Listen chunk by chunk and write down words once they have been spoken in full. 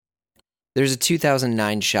There's a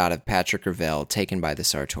 2009 shot of Patrik Ervell taken by the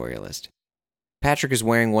sartorialist. Patrik is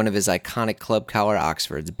wearing one of his iconic club collar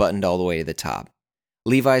Oxfords buttoned all the way to the top,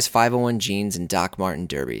 Levi's 501 jeans and Doc Marten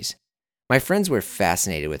derbies. My friends were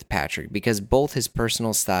fascinated with Patrik because both his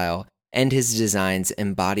personal style and his designs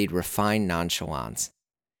embodied refined nonchalance.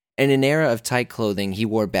 In an era of tight clothing, he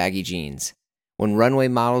wore baggy jeans. When runway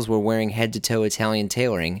models were wearing head-to-toe Italian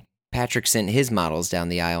tailoring, Patrik sent his models down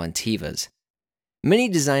the aisle in Tevas. Many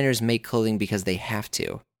designers make clothing because they have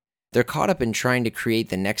to. They're caught up in trying to create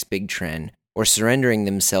the next big trend or surrendering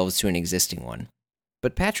themselves to an existing one.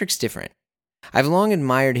 But Patrik's different. I've long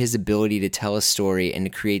admired his ability to tell a story and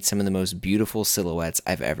to create some of the most beautiful silhouettes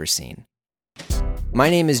I've ever seen.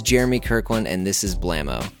 My name is Jeremy Kirkland, and this is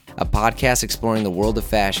Blammo, a podcast exploring the world of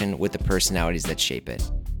fashion with the personalities that shape it.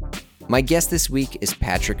 My guest this week is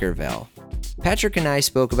Patrik Ervell. Patrik and I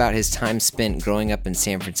spoke about his time spent growing up in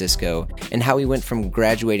San Francisco and how he went from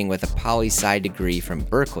graduating with a poli-sci degree from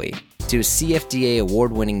Berkeley to a CFDA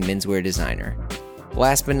award-winning menswear designer.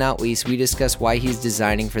 Last but not least, we discuss why he's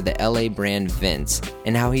designing for the LA brand Vince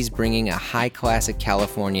and how he's bringing a high-classic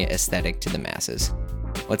California aesthetic to the masses.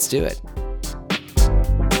 Let's do it.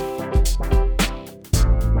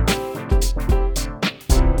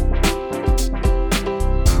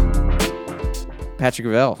 Patrik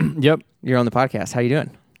Ervell. Yep. You're on the podcast. How you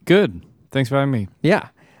doing? Good. Thanks for having me. Yeah.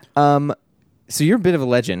 So you're a bit of a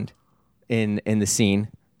legend in the scene.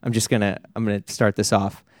 I'm gonna start this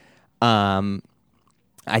off.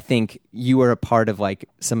 I think you were a part of like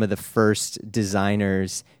some of the first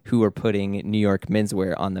designers who were putting New York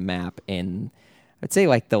menswear on the map in, I'd say,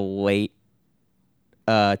 like the late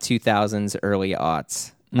 2000s, early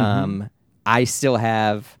aughts. Mm-hmm. I still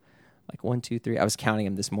have like 1, 2, 3. I was counting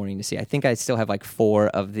them this morning to see. I think I still have like 4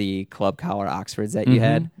 of the club collar Oxfords that you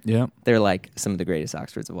had. Yeah. They're like some of the greatest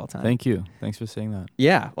Oxfords of all time. Thank you. Thanks for saying that.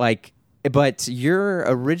 Yeah, but you're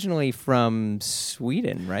originally from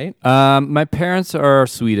Sweden, right? My parents are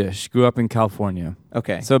Swedish. Grew up in California.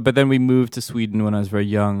 Okay. But then we moved to Sweden when I was very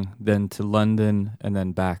young, then to London, and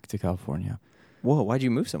then back to California. Whoa, why'd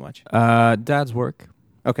you move so much? Dad's work.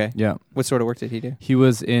 Okay. Yeah. What sort of work did he do? He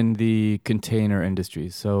was in the container industry,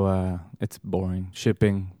 so it's boring.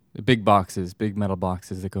 Shipping, big boxes, big metal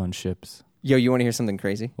boxes that go in ships. Yo, you want to hear something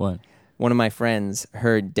crazy? What? One of my friends,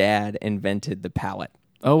 her dad invented the pallet.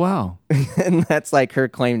 Oh, wow. And that's like her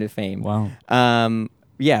claim to fame. Wow.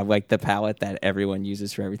 Yeah, like the pallet that everyone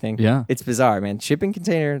uses for everything. Yeah. It's bizarre, man. Shipping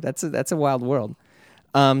container, that's a wild world.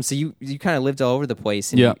 So you kind of lived all over the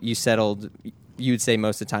place, and you settled. You would say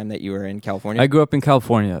most of the time that you were in California? I grew up in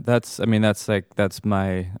California. That's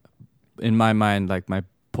my, in my mind, like my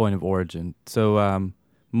point of origin. So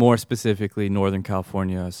more specifically, Northern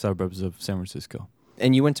California, suburbs of San Francisco.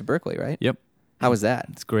 And you went to Berkeley, right? Yep. How was that?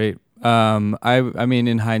 It's great. I mean,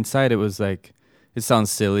 in hindsight, it was like, it sounds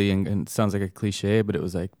silly and it sounds like a cliche, but it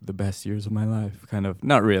was like the best years of my life. Kind of,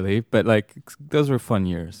 not really, but like those were fun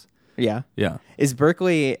years. Yeah. Yeah. Is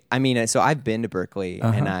Berkeley, I mean, so I've been to Berkeley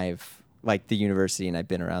and I've, like the university, and I've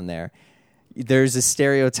been around there. There's a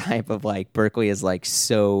stereotype of like Berkeley is like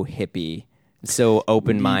so hippie, so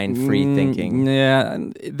open mind, free thinking. Yeah,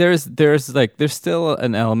 and there's still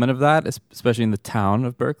an element of that, especially in the town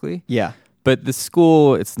of Berkeley. Yeah, but the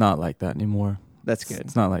school, it's not like that anymore. That's good.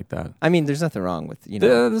 It's not like that. I mean, there's nothing wrong with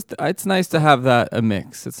It's nice to have a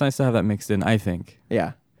mix. It's nice to have that mixed in, I think.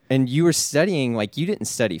 Yeah. And you were studying, like, you didn't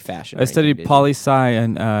study fashion. I studied poli-sci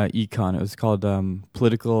and econ. It was called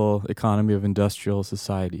Political Economy of Industrial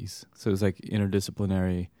Societies. So it was like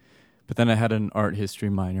interdisciplinary. But then I had an art history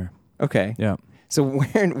minor. Okay. Yeah. So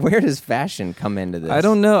where does fashion come into this? I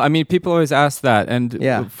don't know. I mean, people always ask that.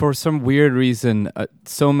 And for some weird reason,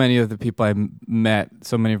 so many of the people I met,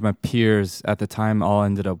 so many of my peers at the time all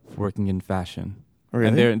ended up working in fashion.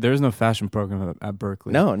 Really? And there is no fashion program at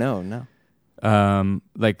Berkeley. No.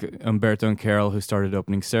 Like Umberto and Carol, who started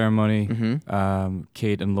Opening Ceremony,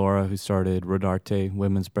 Kate and Laura, who started Rodarte,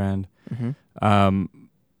 women's brand. Mm-hmm.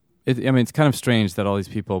 It's kind of strange that all these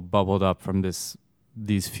people bubbled up from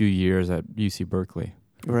these few years at UC Berkeley.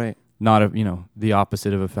 Right. Not the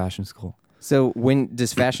opposite of a fashion school. So when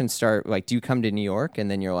does fashion start? Like, do you come to New York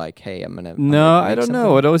and then you're like, hey, I'm gonna? No, I don't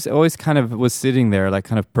know. It always kind of was sitting there, like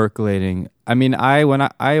kind of percolating. I mean, I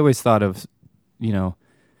always thought of,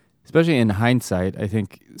 especially in hindsight, I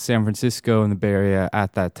think San Francisco and the Bay Area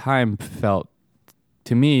at that time felt,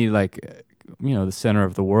 to me, like, the center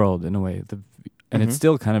of the world in a way. And it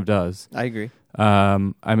still kind of does. I agree.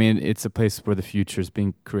 I mean, it's a place where the future is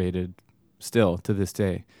being created still to this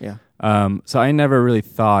day. Yeah. So I never really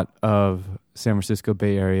thought of San Francisco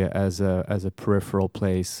Bay Area as a peripheral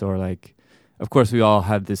place or like of course, we all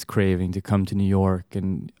had this craving to come to New York,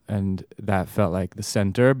 and that felt like the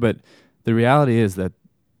center. But the reality is that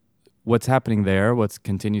what's happening there, what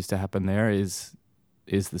continues to happen there, is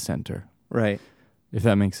the center. Right. If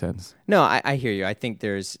that makes sense. No, I hear you. I think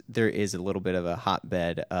there is a little bit of a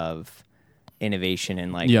hotbed of innovation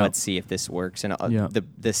and like, let's see if this works. And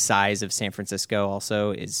the size of San Francisco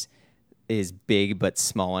also is big but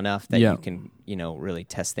small enough that you can, really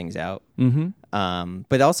test things out. Mm-hmm.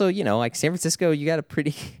 But also, like San Francisco, you got a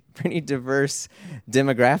pretty diverse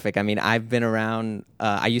demographic. I mean, I've been around,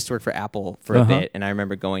 I used to work for Apple for a bit, and I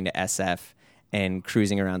remember going to SF and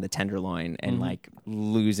cruising around the Tenderloin and like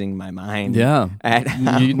losing my mind. Yeah.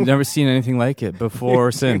 You've never seen anything like it before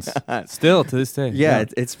or since. Still to this day. Yeah.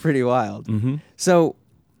 It's pretty wild. Mm-hmm. So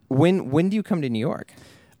when do you come to New York?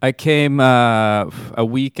 I came a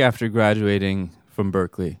week after graduating from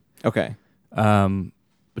Berkeley. Okay.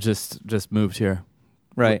 Just moved here.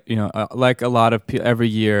 Right. Like a lot of people, every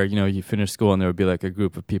year, you finish school and there would be like a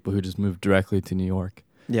group of people who just moved directly to New York.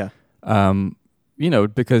 Yeah.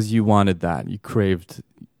 Because you wanted that.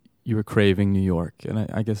 You were craving New York. And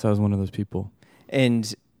I guess I was one of those people.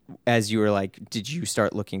 And as you were like, did you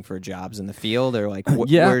start looking for jobs in the field or like,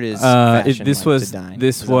 where does fashion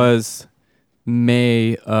This was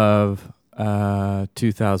May of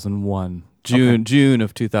 2001. June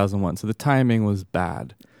of 2001. So the timing was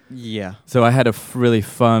bad. Yeah. So I had a really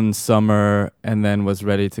fun summer and then was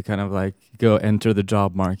ready to kind of like go enter the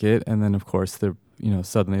job market. And then, of course,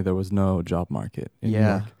 suddenly there was no job market in New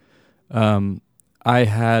York. I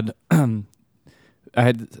had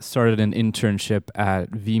started an internship at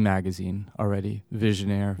V Magazine already,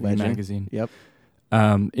 Visionaire V Magazine. Yep.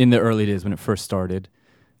 In the early days when it first started.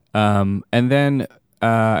 And then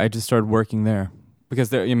I just started working there because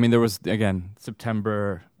there was, again,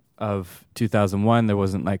 September of 2001. There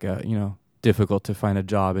wasn't like difficult to find a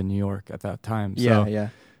job in New York at that time. So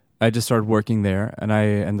I just started working there, and I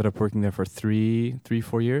ended up working there for 4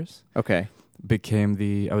 years. Okay.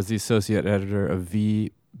 I was the associate editor of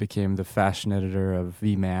V, became the fashion editor of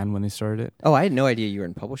V Man when they started it. Oh, I had no idea you were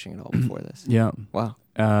in publishing at all before this. Yeah. Wow.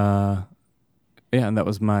 And that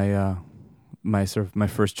was my my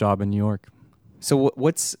first job in New York. So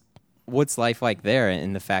what's life like there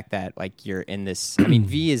in the fact that like you're in this, I mean,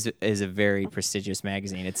 V is a very prestigious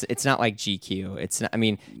magazine. It's not like GQ. It's not, I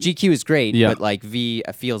mean, GQ is great, but like V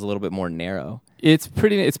feels a little bit more narrow. It's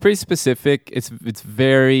pretty specific. It's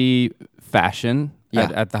very fashion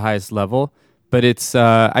at the highest level. But it's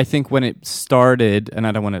I think when it started, and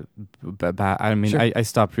I don't want to sure. I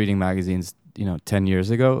stopped reading magazines 10 years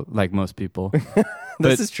ago, like most people.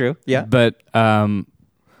 This is true. Yeah. But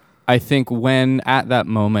I think when at that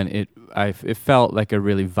moment it felt like a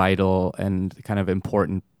really vital and kind of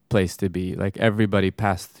important place to be. Like everybody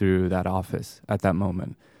passed through that office at that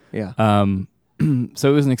moment. Yeah. So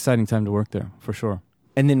it was an exciting time to work there for sure.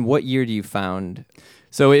 And then what year do you found?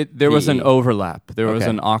 So there was an overlap. There was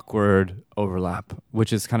an awkward overlap,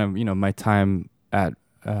 which is kind of my time at.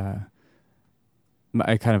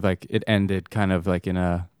 I kind of like it ended kind of like in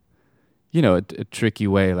a tricky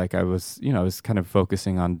way. Like I was kind of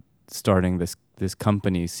focusing on starting this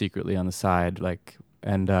company secretly on the side, like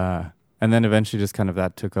and then eventually just kind of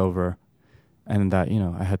that took over, and that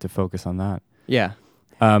I had to focus on that. Yeah.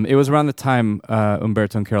 It was around the time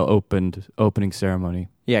Umberto and Carol opening ceremony.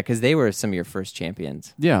 Yeah, because they were some of your first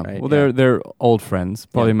champions. Yeah, right? Well, they're old friends,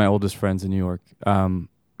 probably my oldest friends in New York.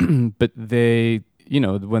 But they,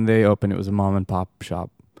 when they opened, it was a mom and pop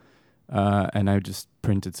shop, and I just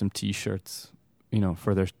printed some T-shirts,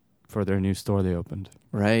 for their new store they opened.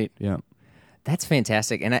 Right. Yeah, that's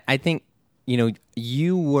fantastic, and I think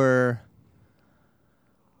you were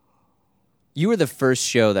the first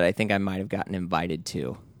show that I think I might have gotten invited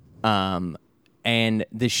to, and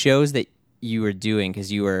the shows that you were doing,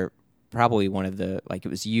 because you were probably one of the, like, it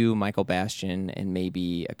was you, Michael Bastian, and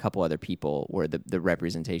maybe a couple other people were the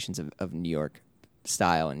representations of New York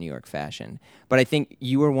style and New York fashion. But I think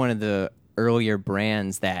you were one of the earlier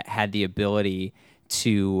brands that had the ability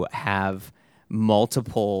to have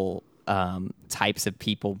multiple types of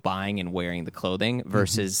people buying and wearing the clothing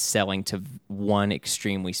versus selling to one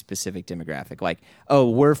extremely specific demographic. Like, oh,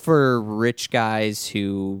 we're for rich guys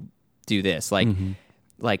who do this. Like,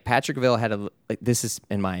 like Patrik Ervell this is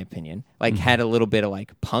in my opinion, had a little bit of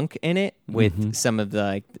like punk in it with some of the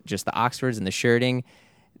like just the Oxfords and the shirting,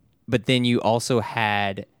 but then you also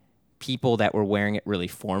had people that were wearing it really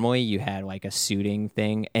formally. You had like a suiting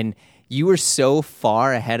thing, and you were so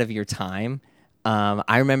far ahead of your time.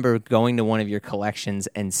 I remember going to one of your collections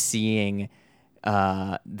and seeing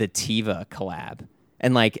the Teva collab,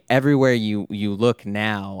 and like everywhere you look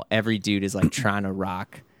now, every dude is like trying to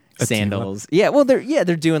rock sandals. Yeah, well, they're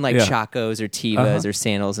doing like Yeah. Chacos or Tevas or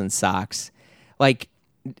sandals and socks. Like,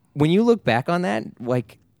 when you look back on that,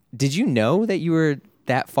 like, did you know that you were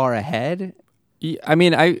that far ahead? I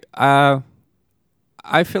mean, I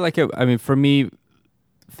feel like for me,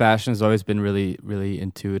 fashion has always been really, really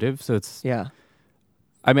intuitive. So it's Yeah.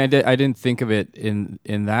 I mean, I didn't think of it in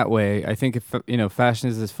that way. I think fashion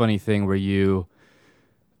is this funny thing where the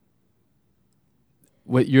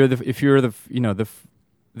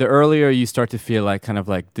earlier you start to feel like kind of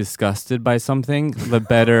like disgusted by something, the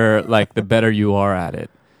better you are at it.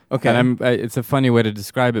 Okay. And it's a funny way to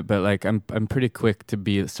describe it, but like I'm pretty quick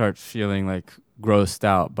to start feeling like grossed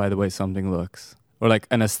out by the way something looks, or like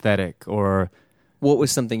an aesthetic, or What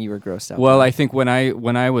was something you were grossed out well, by? I think when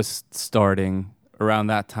I was starting around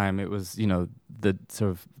that time, it was, the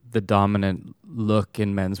sort of the dominant look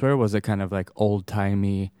in menswear was a kind of like old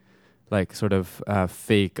timey, like sort of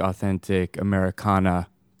fake, authentic Americana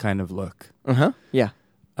kind of look. Yeah.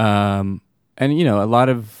 And a lot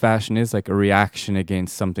of fashion is like a reaction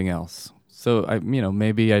against something else. So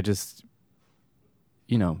maybe I just,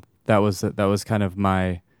 that was kind of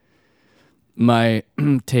my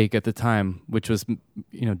take at the time, which was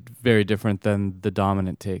very different than the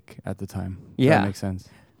dominant take at the time. Does that makes sense?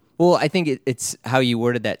 Well, I think it's how you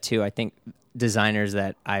worded that too. I think designers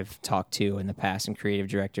that I've talked to in the past and creative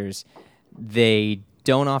directors, they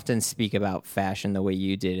don't often speak about fashion the way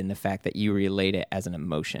you did, in the fact that you relate it as an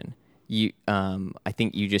emotion. I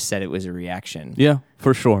think you just said it was a reaction. Yeah,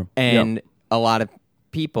 for sure. And a lot of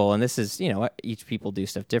people, and this is, each people do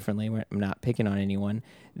stuff differently. I'm not picking on anyone.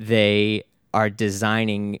 They are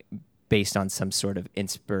designing based on some sort of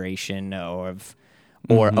inspiration or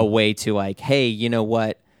a way to like, hey, you know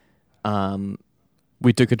what?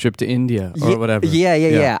 We took a trip to India or whatever.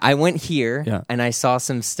 Yeah. I went here Yeah. and I saw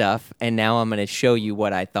some stuff, and now I'm going to show you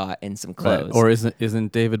what I thought in some clothes. Right. Or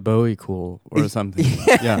isn't David Bowie cool or something?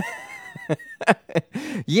 Yeah.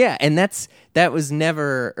 Yeah, and that was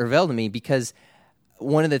never Ervell to me, because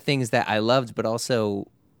one of the things that I loved but also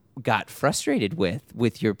got frustrated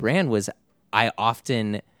with your brand was, I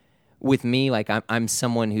often, with me, like I'm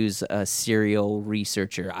someone who's a serial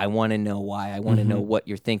researcher. I want to know why. I want to know what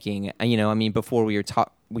you're thinking. Before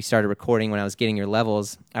we started recording, when I was getting your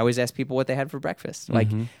levels, I always asked people what they had for breakfast. Like,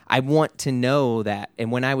 I want to know that.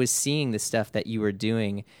 And when I was seeing the stuff that you were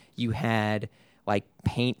doing, you had like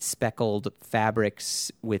paint speckled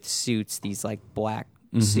fabrics with suits, these like black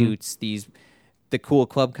suits, the cool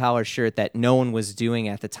club collar shirt that no one was doing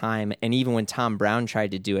at the time. And even when Tom Brown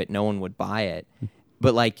tried to do it, no one would buy it.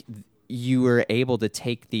 But like, you were able to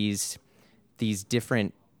take these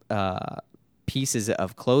different pieces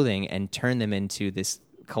of clothing and turn them into this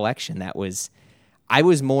collection that I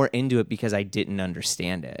was more into it because I didn't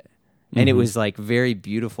understand it. And it was like very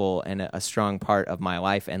beautiful and a strong part of my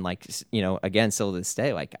life. And like, again, still to this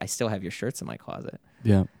day, like I still have your shirts in my closet.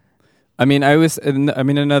 Yeah.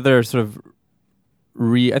 Another sort of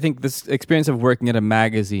I think this experience of working at a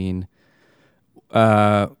magazine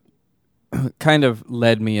kind of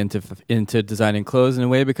led me into designing clothes in a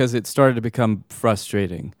way, because it started to become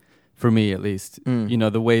frustrating for me, at least.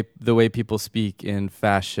 The way people speak in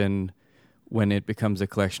fashion when it becomes a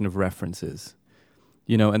collection of references.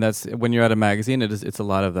 And that's when you're at a magazine. It's a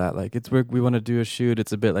lot of that. Like, we want to do a shoot.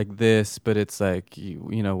 It's a bit like this, but it's like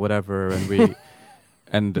whatever. And we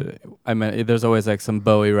there's always like some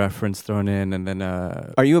Bowie reference thrown in, and then.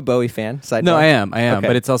 Are you a Bowie fan? Sidebar? No, I am. Okay.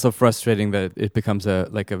 But it's also frustrating that it becomes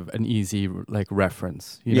an easy like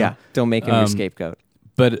reference. Yeah, don't make him your scapegoat.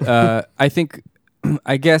 But I think,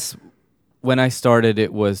 I guess, when I started,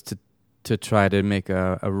 it was to try to make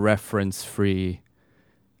a reference-free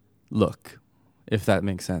look, if that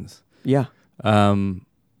makes sense. Yeah.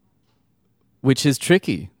 Which is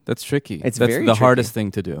tricky. That's tricky. That's very very the tricky. hardest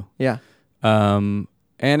thing to do. Yeah.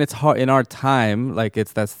 And it's hard in our time. Like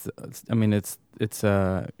that's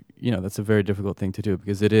a very difficult thing to do,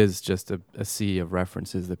 because it is just a sea of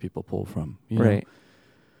references that people pull from. Right.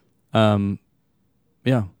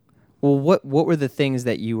 Yeah. Well, what were the things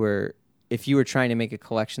that if you were trying to make a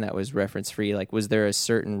collection that was reference free, like, was there a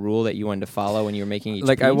certain rule that you wanted to follow when you were making each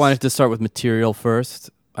piece? I wanted to start with material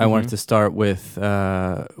first. I wanted to start with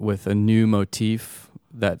a new motif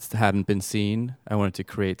that hadn't been seen. I wanted to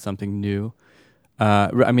create something new.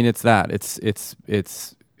 It's that.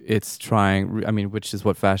 It's trying. Which is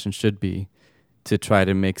what fashion should be, to try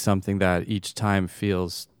to make something that each time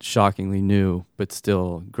feels shockingly new, but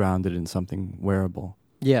still grounded in something wearable.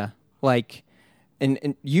 Yeah, like,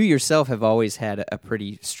 and you yourself have always had a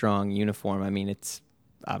pretty strong uniform. It's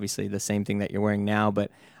obviously the same thing that you're wearing now,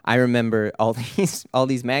 but I remember all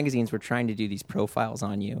these magazines were trying to do these profiles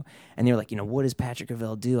on you, and they were like, what does Patrik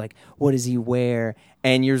Ervell do? Like, what does he wear?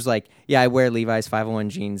 And you're like, yeah, I wear Levi's 501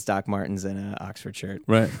 jeans, Doc Martens, and an Oxford shirt.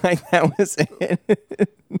 Right. Like, that was it.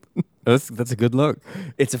 That's a good look.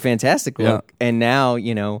 It's a fantastic look. And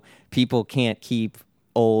now, people can't keep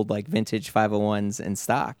old, like, vintage 501s in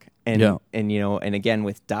stock. And again,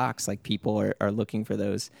 with Docs, like, people are looking for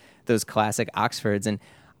those classic Oxfords. And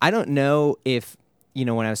I don't know if,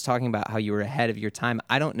 when I was talking about how you were ahead of your time,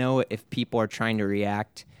 I don't know if people are trying to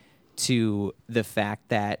react to the fact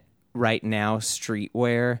that right now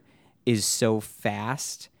streetwear is so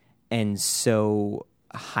fast and so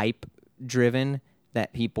hype driven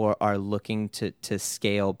that people are looking to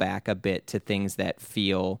scale back a bit to things that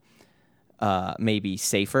feel maybe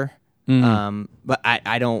safer. But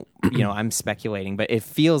I don't, I'm speculating, but it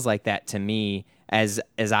feels like that to me as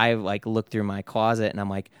I like look through my closet and I'm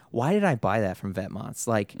like, why did I buy that from Vetmonts?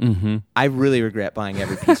 Like, I really regret buying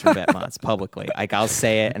every piece from Vetmonts publicly. Like, I'll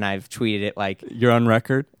say it, and I've tweeted it. Like, you're on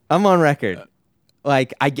record. I'm on record.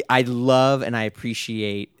 Like, I love and I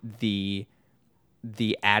appreciate the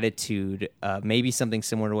attitude, maybe something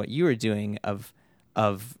similar to what you were doing of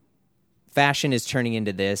fashion is turning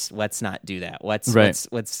into this. Let's not do that.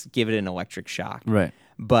 Let's give it an electric shock. Right.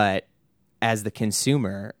 But as the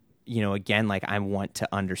consumer, again, like, I want to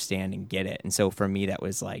understand and get it. And so for me, that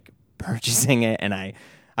was like purchasing it, and I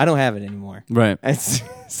don't have it anymore. Right.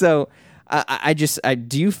 So I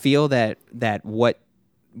do you feel that what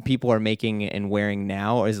people are making and wearing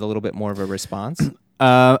now is a little bit more of a response?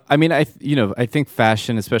 I mean, I think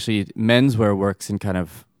fashion, especially menswear, works in kind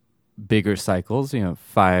of bigger cycles,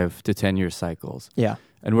 5 to 10 year cycles. Yeah.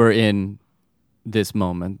 And we're in this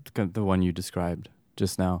moment, the one you described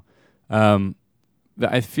just now.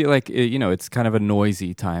 I feel like, it's kind of a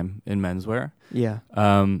noisy time in menswear. Yeah.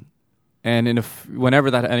 And whenever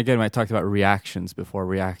that, and again, when I talked about reactions before,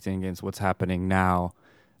 reacting against what's happening now,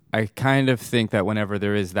 I kind of think that whenever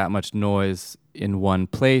there is that much noise in one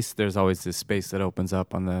place, there's always this space that opens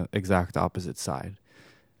up on the exact opposite side.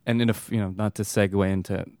 And not to segue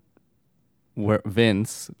into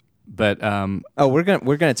Vince, but we're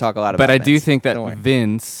gonna talk a lot about. But I Vince. do think that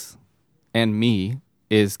Vince and me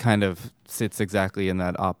is kind of sits exactly in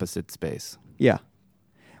that opposite space. Yeah.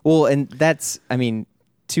 Well, and that's, I mean,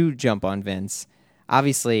 to jump on Vince,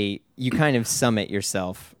 obviously you kind of summit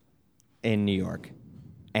yourself in New York.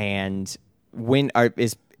 And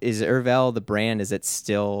is Ervell the brand? Is it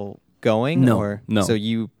still going? No.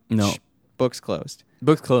 So book's closed.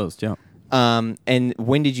 Book's closed. Yeah. And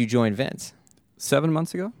when did you join Vince? 7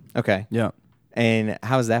 months ago. Okay. Yeah. And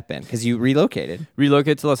how's that been? Because you relocated.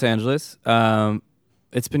 Relocated to Los Angeles.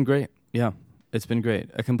 It's been great. Yeah, it's been great.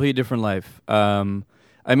 A completely different life.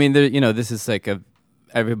 I mean, this is like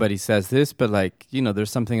everybody says this, but like,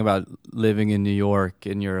 there's something about living in New York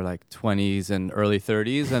in your like 20s and early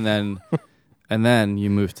 30s, and then you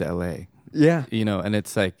move to LA. Yeah. And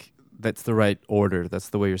it's like, that's the right order. That's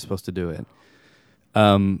the way you're supposed to do it.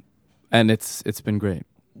 And it's been great.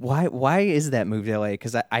 Why is that move to LA?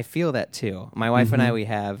 Because I feel that too. My wife and I, we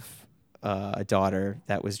have a daughter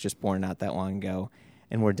that was just born not that long ago,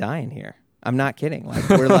 and we're dying here. I'm not kidding. Like,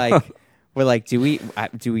 we're like, do we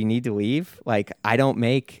need to leave? Like, I don't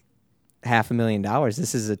make $500,000.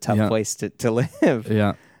 This is a tough place to live.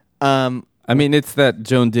 Yeah. I mean, it's that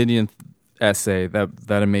Joan Didion essay,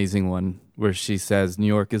 that amazing one, where she says New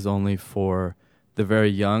York is only for the very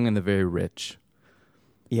young and the very rich.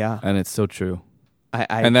 Yeah. And it's so true.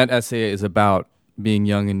 And that essay is about being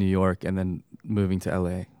young in New York and then moving to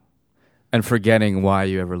LA and forgetting why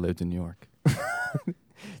you ever lived in New York.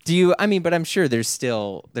 But I'm sure there's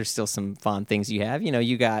still some fond things you have.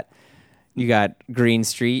 You got Green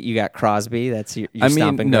Street, you got Crosby. That's your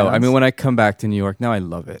stomping grounds. I mean, when I come back to New York now, I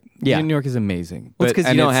love it. Yeah. New York is amazing. Well, it's because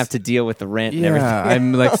you don't have to deal with the rent and everything. Yeah,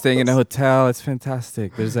 I'm like staying in a hotel. It's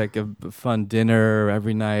fantastic. There's like a fun dinner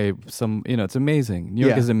every night. It's amazing. New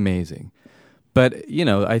York is amazing. But,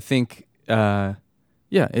 I think,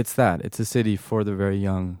 it's that. It's a city for the very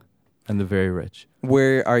young and the very rich.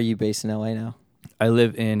 Where are you based in LA now? I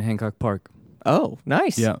live in Hancock Park. Oh,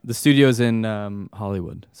 nice. Yeah, the studio's in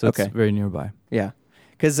Hollywood, so it's very nearby. Yeah,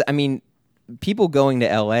 because, I mean, people going to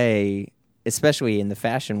LA, especially in the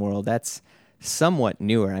fashion world, that's somewhat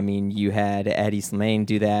newer. I mean, you had Eddie Slimane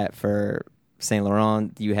do that for Saint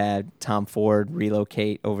Laurent. You had Tom Ford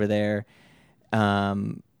relocate over there.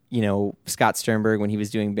 Scott Sternberg, when he was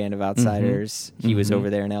doing Band of Outsiders, he was over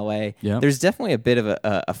there in LA. Yeah. There's definitely a bit of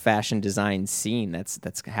a fashion design scene that's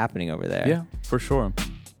happening over there. Yeah, for sure.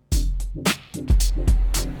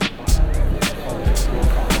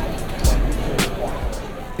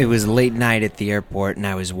 It was late night at the airport, and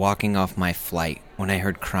I was walking off my flight when I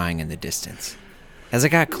heard crying in the distance. As I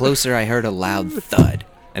got closer, I heard a loud thud,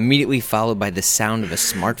 immediately followed by the sound of a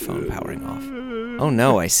smartphone powering off. "Oh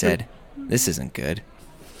no," I said. "This isn't good."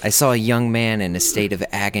 I saw a young man in a state of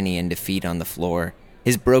agony and defeat on the floor,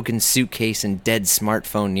 his broken suitcase and dead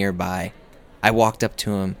smartphone nearby. I walked up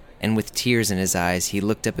to him, and with tears in his eyes, he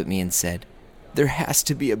looked up at me and said, "There has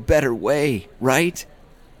to be a better way, right?"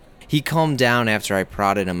 He calmed down after I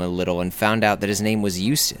prodded him a little and found out that his name was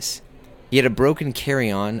Eustace. He had a broken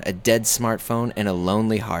carry-on, a dead smartphone, and a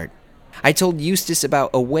lonely heart. I told Eustace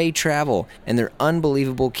about Away Travel and their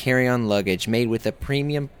unbelievable carry-on luggage made with a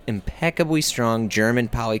premium, impeccably strong German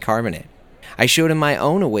polycarbonate. I showed him my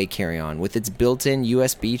own Away carry-on with its built-in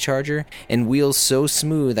USB charger and wheels so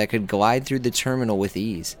smooth I could glide through the terminal with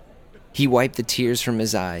ease. He wiped the tears from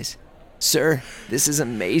his eyes. "Sir, this is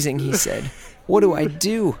amazing," he said. "What do I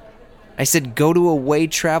do?" I said, "Go to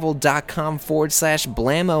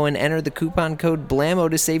awaytravel.com/Blammo and enter the coupon code Blammo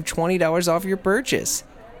to save $20 off your purchase."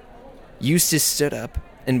 Eustace stood up,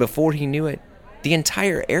 and before he knew it, the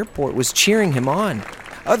entire airport was cheering him on.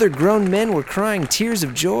 Other grown men were crying tears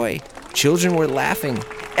of joy. Children were laughing.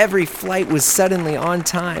 Every flight was suddenly on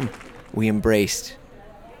time. We embraced.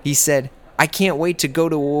 He said, "I can't wait to go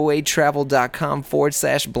to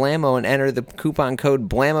awaytravel.com/Blammo and enter the coupon code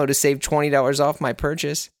Blammo to save $20 off my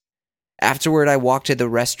purchase." Afterward, I walked to the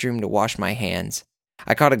restroom to wash my hands.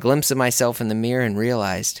 I caught a glimpse of myself in the mirror and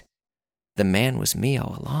realized the man was me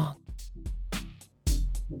all along.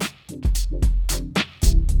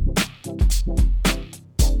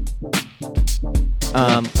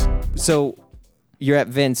 So you're at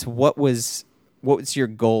Vince. What was your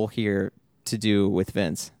goal here to do with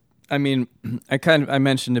Vince? I mean, I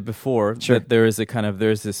mentioned it before. Sure. That there's a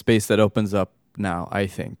space that opens up now, I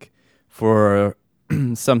think, for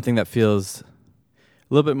something that feels a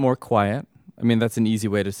little bit more quiet. I mean, that's an easy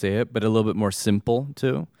way to say it, but a little bit more simple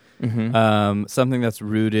too. Mm-hmm. Something that's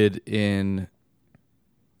rooted in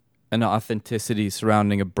an authenticity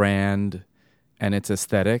surrounding a brand and its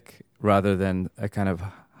aesthetic, rather than a kind of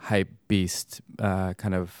hype beast,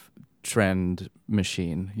 kind of trend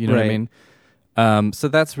machine. You know what I mean? So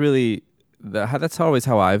that's really that's always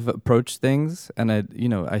how I've approached things, and I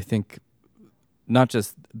think not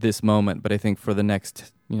just this moment, but I think for the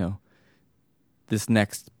next, this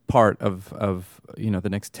next part of the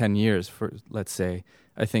next 10 years, for let's say,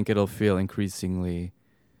 I think it'll feel increasingly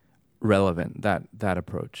relevant, that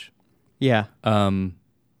approach. Yeah.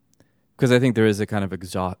 Because I think there is a kind of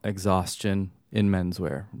exhaustion in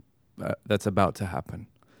menswear that's about to happen.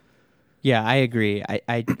 Yeah, I agree.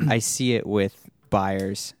 I see it with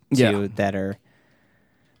buyers too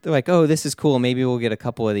they're like, "Oh, this is cool. Maybe we'll get a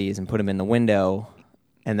couple of these and put them in the window,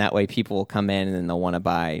 and that way people will come in and then they'll want to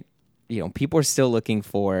buy." People are still looking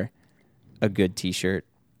for a good T-shirt,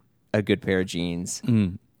 a good pair of jeans.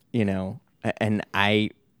 And I,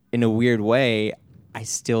 in a weird way, I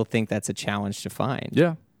still think that's a challenge to find.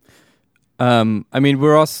 Yeah. I mean,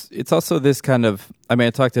 it's also this kind of, I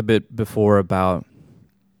talked a bit before about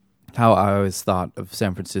how I always thought of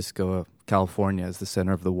San Francisco, California, as the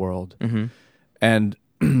center of the world. Mm-hmm. And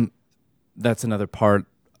that's another part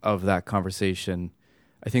of that conversation.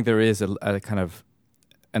 I think there is a kind of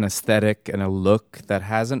an aesthetic and a look that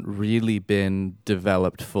hasn't really been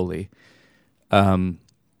developed fully. When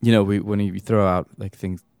you throw out like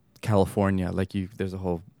things, California, like there's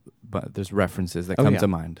references that come to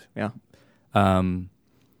mind. Yeah.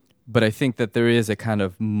 But I think that there is a kind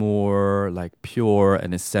of more like pure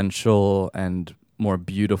and essential and more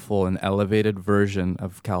beautiful and elevated version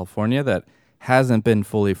of California that hasn't been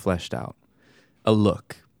fully fleshed out. A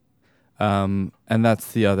look. And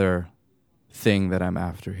that's the other thing that I'm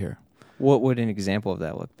after here. What would an example of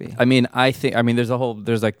that look be?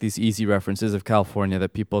 There's like these easy references of California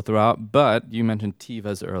that people throw out, but you mentioned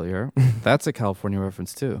Tevas earlier. That's a California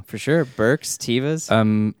reference too. For sure. Burks, Tevas.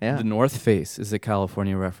 The North Face is a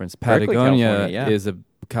California reference. Berkeley, Patagonia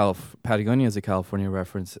California, is a California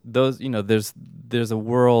reference. Those, there's a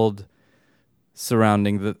world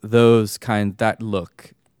surrounding that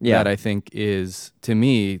look that I think is, to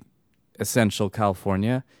me, essential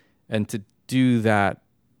California, and to do that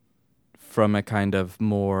from a kind of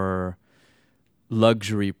more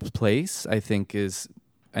luxury place, I think is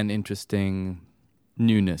an interesting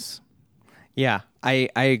newness. Yeah, I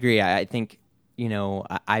agree. I think,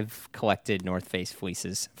 I've collected North Face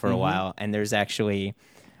fleeces for a while, and there's actually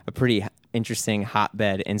a pretty interesting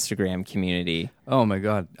hotbed Instagram community. Oh my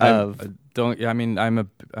God. I'm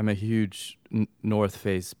a huge North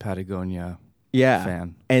Face Patagonia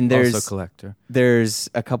fan. And there's also collector. There's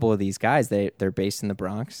a couple of these guys, they're based in the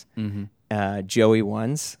Bronx. Mm-hmm. Joey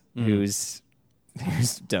Ones, who's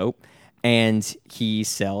dope, and he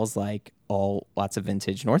sells like lots of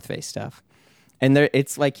vintage North Face stuff. And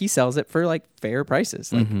it's like he sells it for like fair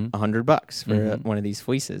prices, like $100 for one of these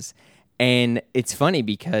fleeces. And it's funny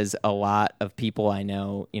because a lot of people I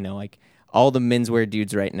know, like all the menswear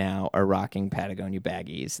dudes right now are rocking Patagonia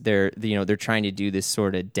baggies. They're trying to do this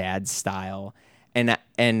sort of dad style. And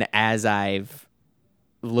as I've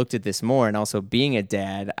looked at this more, and also being a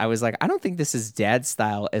dad, I was like, I don't think this is dad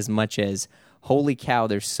style as much as, holy cow,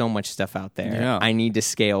 there's so much stuff out there. Yeah. I need to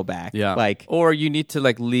scale back. Yeah. Like, or you need to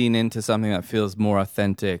like lean into something that feels more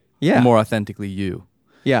authentic. Yeah. More authentically you.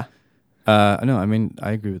 yeah. No, I mean,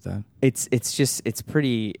 I agree with that. It's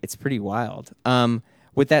pretty wild.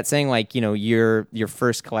 With that saying, like, your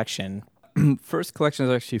first collection. First collection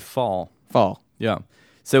is actually fall. Yeah.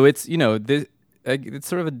 So it's, it's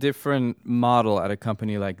sort of a different model at a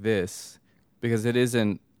company like this because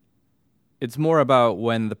it's more about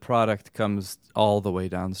when the product comes all the way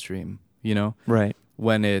downstream, Right.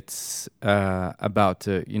 when it's about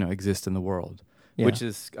to, exist in the world, which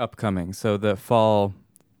is upcoming. So the fall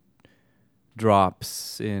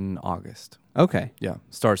drops in August. Okay. Yeah,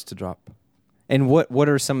 starts to drop. And what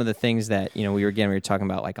are some of the things that, we were talking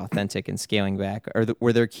about, like authentic and scaling back?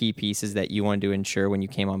 Were there key pieces that you wanted to ensure when you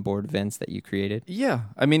came on board, Vince, that you created? Yeah.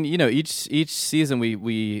 I mean, each season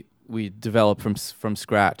we develop from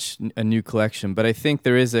scratch a new collection, but I think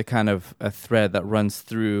there is a kind of a thread that runs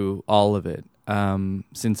through all of it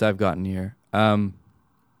since I've gotten here.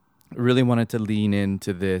 Really wanted to lean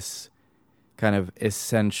into this kind of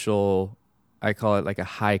essential, I call it like a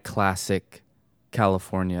high classic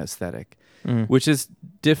California aesthetic, which is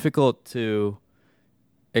difficult to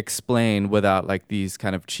explain without like these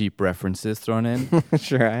kind of cheap references thrown in.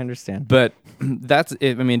 Sure, I understand. But that's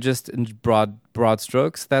it. I mean, just in broad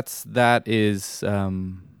strokes, that is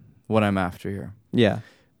what I'm after here. Yeah.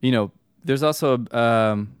 There's also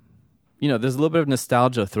there's a little bit of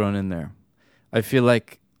nostalgia thrown in there. I feel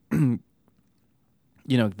like there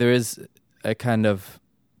is a kind of,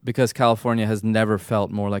 because California has never felt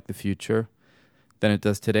more like the future than it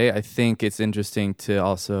does today, I think it's interesting to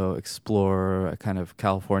also explore a kind of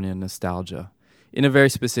California nostalgia in a very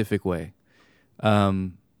specific way.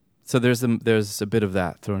 So there's a bit of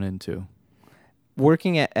that thrown into.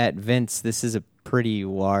 Working at Vince, this is a pretty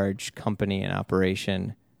large company and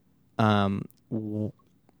operation.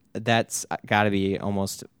 That's got to be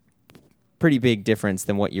almost pretty big difference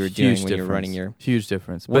than what you were doing when you were running your... Huge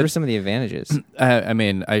difference. What are some of the advantages? I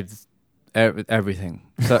mean, everything.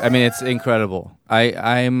 So I mean, it's incredible.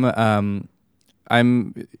 I'm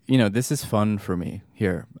this is fun for me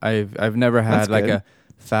here. I've never had like a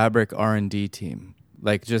fabric R&D team.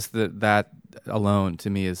 Like just that alone to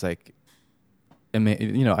me is like,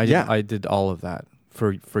 I did all of that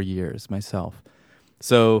for years myself.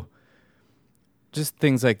 So just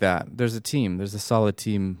things like that. There's a team. There's a solid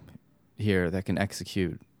team here that can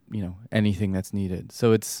execute, anything that's needed.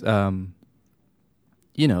 So it's, that's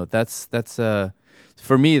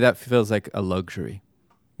for me, that feels like a luxury.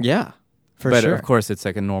 Yeah, but sure. Of course, it's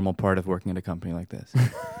like a normal part of working at a company like this.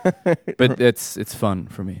 But it's fun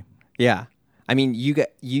for me. Yeah. I mean, you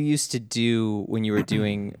used to do, when you were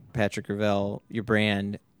doing Patrik Ervell, your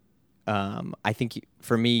brand, I think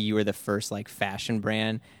for me, you were the first like fashion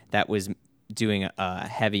brand that was doing a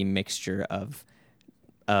heavy mixture of,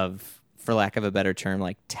 for lack of a better term,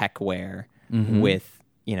 like tech wear with,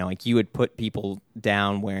 like you would put people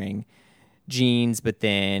down wearing jeans, but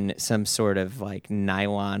then some sort of like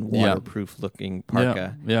nylon waterproof looking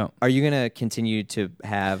parka. Yeah. Are you going to continue to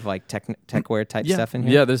have like tech wear type stuff in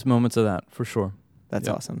here? Yeah, there's moments of that for sure. That's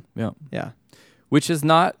awesome. Yeah. Yeah. Which is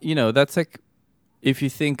not, that's like, if you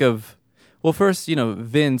think of, well, first,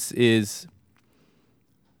 Vince is,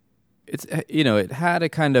 it's, it had a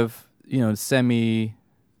kind of, it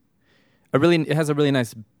has a really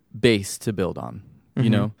nice base to build on.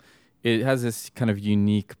 It has this kind of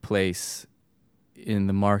unique place in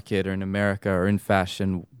the market or in America or in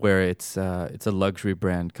fashion where it's a luxury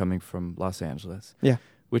brand coming from Los Angeles. Yeah.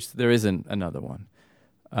 Which there isn't another one.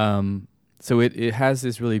 So it has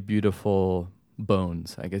this really beautiful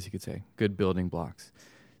bones, I guess you could say, good building blocks.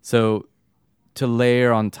 So to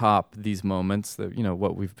layer on top these moments that,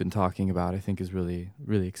 what we've been talking about, I think is really,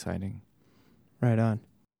 really exciting. Right on.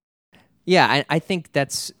 Yeah, I think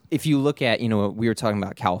that's, if you look at, we were talking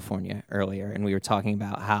about California earlier, and we were talking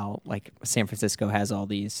about how, like, San Francisco has all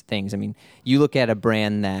these things. I mean, you look at a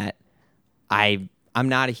brand that I'm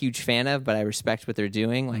not a huge fan of, but I respect what they're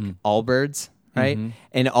doing, like Allbirds, right? Mm-hmm.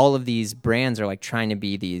 And all of these brands are, like, trying to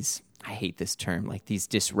be these, I hate this term, like these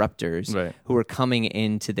disruptors who are coming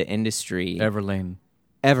into the industry. Everlane.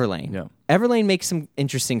 Everlane. Yeah. Everlane makes some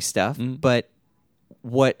interesting stuff, but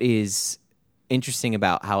what is interesting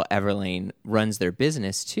about how Everlane runs their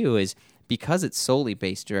business too is because it's solely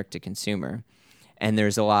based direct to consumer, and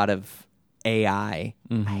there's a lot of AI.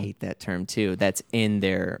 I hate that term too. That's in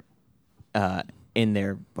their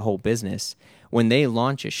whole business. When they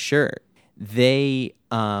launch a shirt, they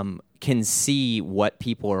can see what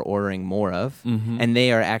people are ordering more of, and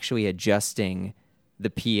they are actually adjusting the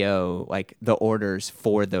PO, like the orders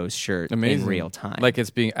for those shirts in real time. Like it's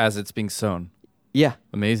being sewn. Yeah.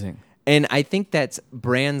 Amazing. And I think that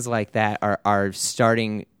brands like that are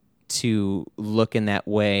starting to look in that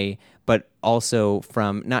way, but also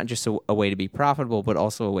from not just a way to be profitable, but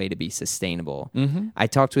also a way to be sustainable. I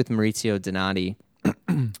talked with Maurizio Donati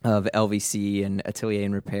of LVC and Atelier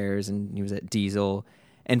and Repairs, and he was at Diesel.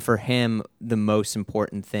 And for him, the most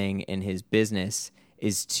important thing in his business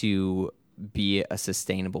is to be a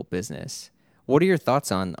sustainable business. What are your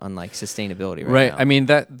thoughts on like sustainability right now? I mean,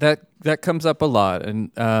 that comes up a lot.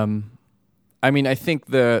 And I mean, I think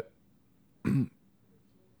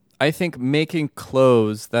making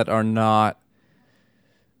clothes that are not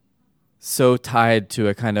so tied to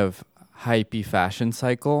a kind of hypey fashion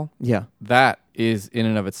cycle, that is in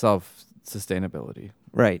and of itself sustainability.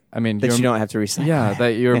 Right. I mean, that you don't have to recycle. Yeah,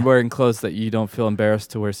 that you're wearing clothes that you don't feel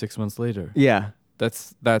embarrassed to wear 6 months later. Yeah.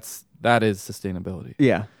 That is sustainability.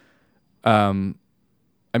 Yeah.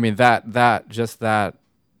 I mean, that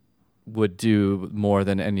would do more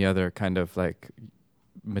than any other kind of like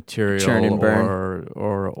material churn and burn.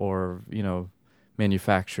 or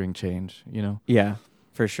manufacturing change, Yeah,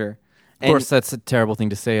 for sure. Of course, that's a terrible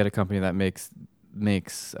thing to say at a company that makes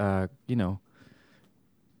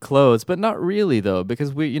clothes, but not really though,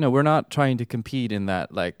 because we're not trying to compete in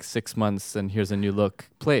that like 6 months and here's a new look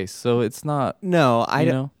place. So it's not. No,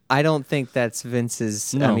 I don't think that's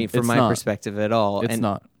Vince's. No, I mean, from my perspective at all. It's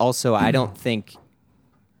not. Also, I don't think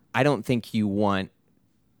you want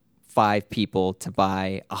 5 people to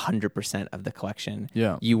buy 100% of the collection.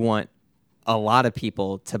 Yeah. You want a lot of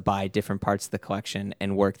people to buy different parts of the collection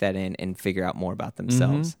and work that in and figure out more about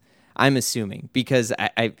themselves. I'm assuming because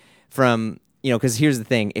because here's the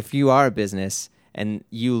thing: if you are a business and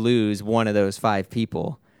you lose one of those 5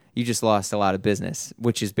 people, you just lost a lot of business,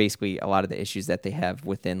 which is basically a lot of the issues that they have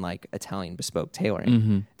within like Italian bespoke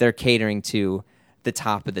tailoring. They're catering to the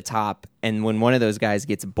top of the top, and when one of those guys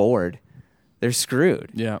gets bored, they're screwed.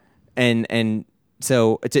 Yeah. And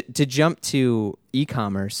so to jump to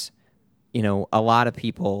e-commerce, a lot of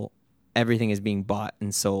people, everything is being bought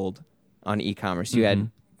and sold on e-commerce. You had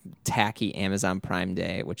tacky Amazon Prime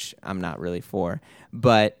Day, which I'm not really for,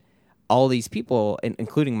 but all these people,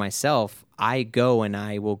 including myself, I go and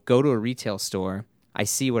I will go to a retail store, I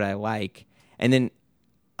see what I like, and then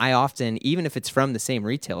I often, even if it's from the same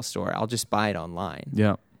retail store, I'll just buy it online.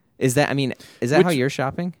 Yeah. Is that how you're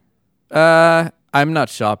shopping? I'm not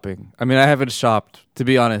shopping. I mean, I haven't shopped, to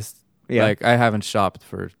be honest. Yeah. Like, I haven't shopped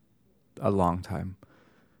for a long time.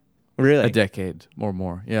 Really? A decade or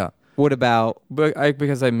more, yeah. What about... But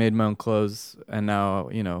because I made my own clothes, and now,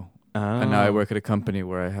 and now I work at a company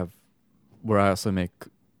where I also make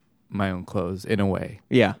my own clothes, in a way.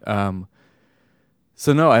 Yeah.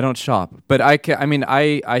 So no, I don't shop, but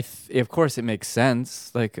of course it makes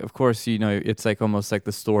sense. Like, of course, it's like almost like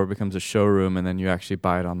the store becomes a showroom and then you actually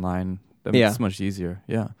buy it online. It's much easier.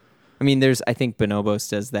 Yeah. I mean, I think Bonobos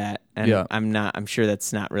does that, and I'm sure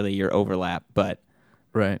that's not really your overlap, but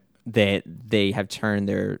right. They have turned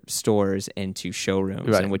their stores into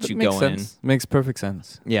showrooms in which you go in. Makes perfect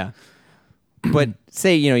sense. Yeah. But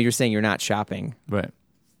say, you're saying you're not shopping. Right.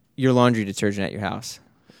 Your laundry detergent at your house.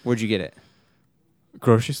 Where'd you get it?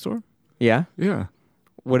 Grocery store? Yeah? Yeah.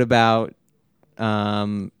 What about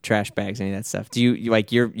trash bags, any of that stuff? Do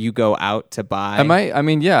you go out to buy?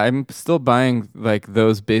 I'm still buying like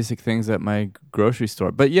those basic things at my grocery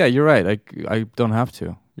store. But yeah, you're right. I don't have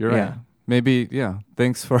to. You're right. Yeah. Maybe, yeah.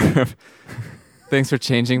 Thanks for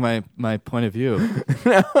changing my point of view.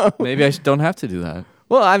 No. Maybe I don't have to do that.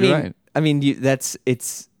 Well, I think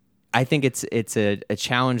it's a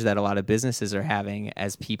challenge that a lot of businesses are having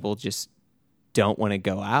as people just don't want to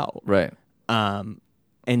go out. Right.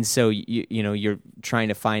 And so you're trying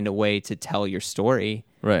to find a way to tell your story,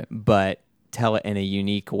 right? But tell it in a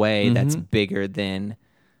unique way that's bigger than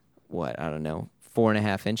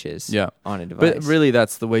 4.5 inches on a device. But really,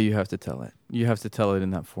 that's the way you have to tell it. You have to tell it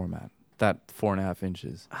in that format, that 4.5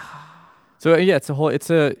 inches. So yeah,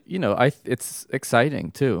 it's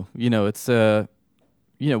exciting too.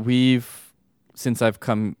 We've since I've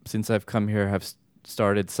come here have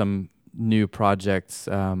started some new projects.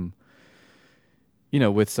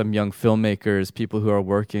 with some young filmmakers, people who are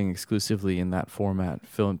working exclusively in that format,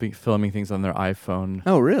 filming things on their iPhone.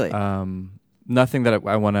 Oh, really? Nothing that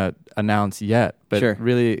I want to announce yet, but Sure.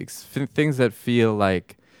 really things that feel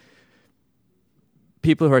like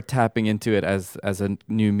people who are tapping into it as a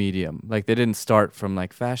new medium. Like they didn't start from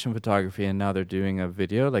like fashion photography and now they're doing a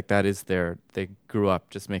video. Like that is they grew up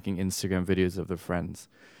just making Instagram videos of their friends.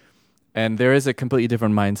 And there is a completely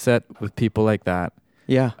different mindset with people like that.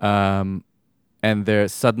 Yeah. And there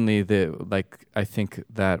suddenly I think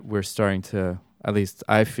that we're starting to, at least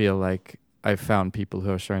I feel like I've found people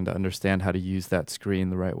who are starting to understand how to use that screen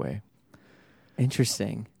the right way.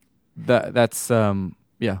 Interesting. That's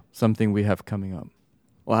something we have coming up.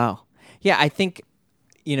 Wow. Yeah, I think,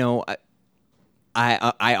 I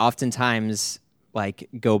oftentimes like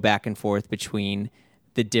go back and forth between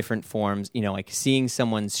the different forms, like seeing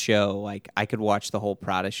someone's show, like I could watch the whole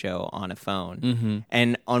Prada show on a phone. Mm-hmm.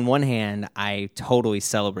 And on one hand, I totally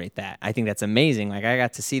celebrate that. I think that's amazing. Like I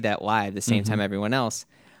got to see that live the same time everyone else.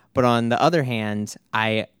 But on the other hand,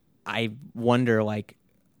 I wonder, like,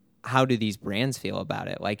 how do these brands feel about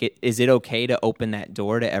it? Like, is it okay to open that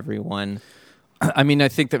door to everyone? I mean, I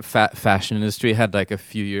think that fashion industry had like a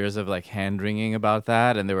few years of like hand wringing about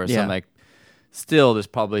that, and there were some like, still there's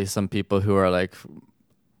probably some people who are like,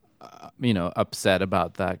 upset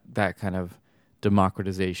about that kind of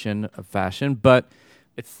democratization of fashion. But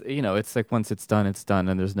it's it's like once it's done,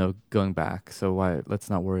 and there's no going back. So let's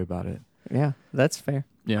not worry about it. Yeah, that's fair.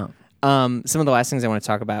 Yeah. Some of the last things I want to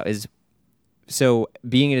talk about is, so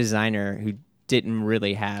being a designer who didn't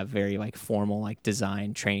really have very like formal like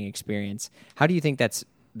design training experience, how do you think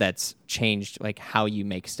that's changed like how you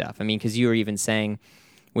make stuff? I mean, because you were even saying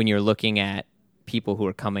when you're looking at people who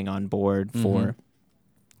are coming on board for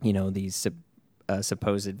these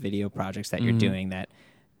supposed video projects that you're doing, that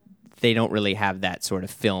they don't really have that sort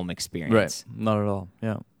of film experience. Right. Not at all.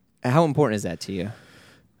 Yeah. How important is that to you?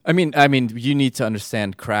 I mean, you need to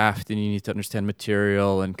understand craft and you need to understand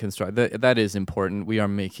material and construct. That is important. We are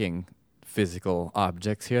making physical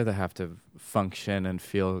objects here that have to function and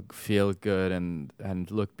feel good and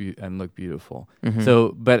look beautiful. Mm-hmm.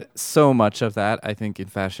 So, but so much of that, I think, in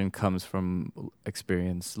fashion comes from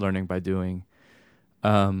experience, learning by doing.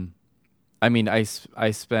 I mean, I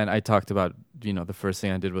talked about, the first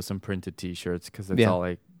thing I did was some printed T-shirts because that's all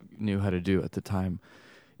I knew how to do at the time.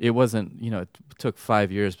 It wasn't, it took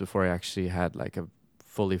 5 years before I actually had like a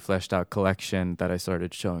fully fleshed out collection that I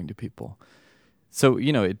started showing to people. So,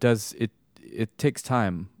 it takes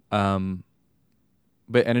time. And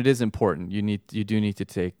it is important. You do need to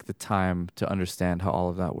take the time to understand how all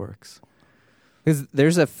of that works. Because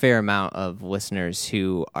there's a fair amount of listeners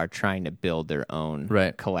who are trying to build their own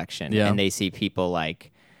collection. Yeah. And they see people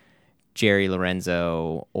like Jerry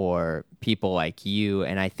Lorenzo or people like you.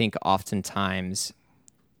 And I think oftentimes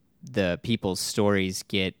the people's stories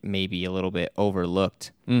get maybe a little bit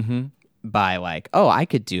overlooked by like, oh, I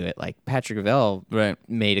could do it. Like Patrik Ervell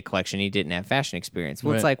made a collection. He didn't have fashion experience.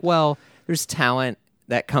 Well, it's like, well, there's talent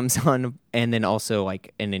that comes on and then also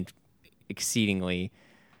like an exceedingly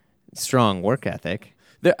strong work ethic.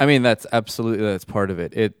 I mean, that's part of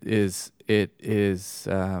it. It is, it's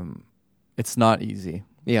not easy.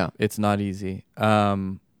 Yeah. It's not easy.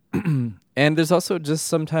 And there's also just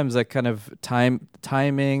sometimes that kind of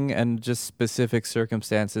timing and just specific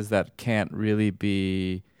circumstances that can't really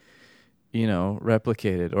be,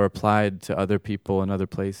 replicated or applied to other people and other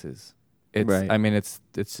places. I mean, it's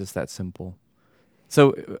just that simple.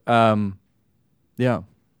 So, yeah.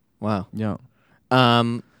 Wow. Yeah.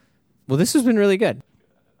 Well, this has been really good.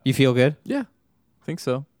 You feel good? Yeah, I think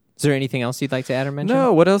so. Is there anything else you'd like to add or mention?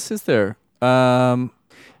 No, what else is there? I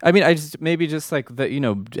mean, I just like that,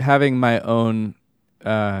 having my own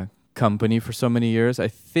company for so many years, I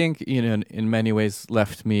think, in many ways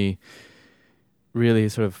left me really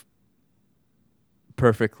sort of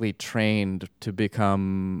perfectly trained to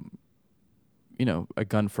become, a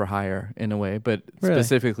gun for hire in a way, but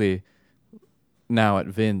specifically now at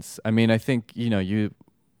Vince. I mean, I think,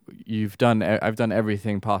 I've done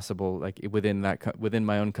everything possible, like within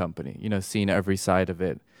my own company, seen every side of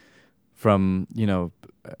it, from,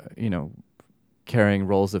 carrying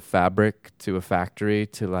rolls of fabric to a factory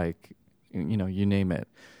to like, you name it,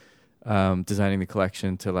 designing the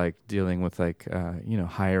collection to like dealing with like,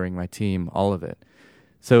 hiring my team, all of it.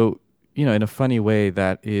 So, in a funny way,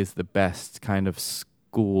 that is the best kind of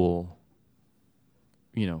school,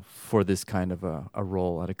 for this kind of a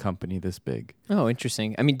role at a company this big. Oh,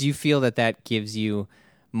 interesting. I mean, do you feel that gives you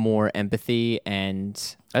more empathy? And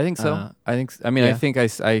I think so. I think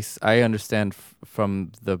I understand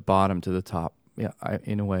from the bottom to the top. Yeah,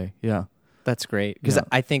 in a way. Yeah. That's great. Because Yeah.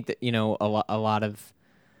 I think that, a lot of,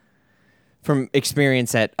 from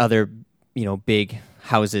experience at other, big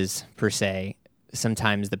houses per se,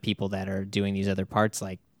 sometimes the people that are doing these other parts,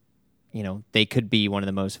 like, they could be one of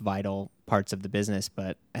the most vital parts of the business,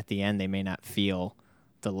 but at the end they may not feel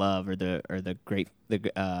the love or the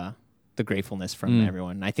gratefulness from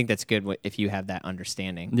everyone. And I think that's good if you have that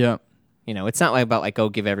understanding. Yeah. It's not like about like go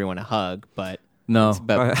give everyone a hug, but No. it's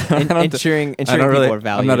about I don't ensuring I people don't really, are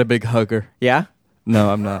valued. I'm not a big hugger. Yeah, No,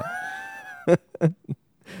 I'm not.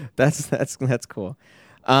 that's cool.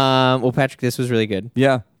 Well, Patrick, this was really good.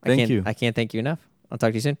 Yeah. Thank you. I can't thank you enough. I'll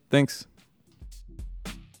talk to you soon. Thanks.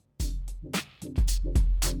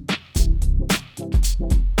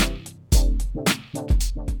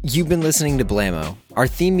 You've been listening to Blammo. Our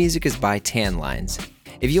theme music is by Tan Lines.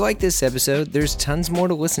 If you like this episode, there's tons more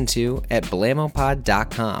to listen to at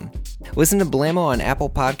blammopod.com. Listen to Blammo on Apple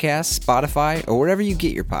Podcasts, Spotify, or wherever you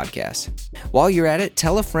get your podcasts. While you're at it,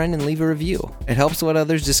 tell a friend and leave a review. It helps let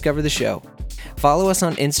others discover the show. Follow us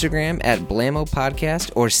on Instagram at Blammo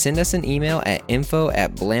Podcast or send us an email at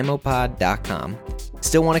info@blammopod.com.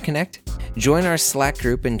 Still want to connect? Join our Slack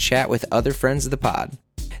group and chat with other friends of the pod.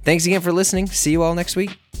 Thanks again for listening. See you all next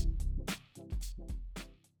week.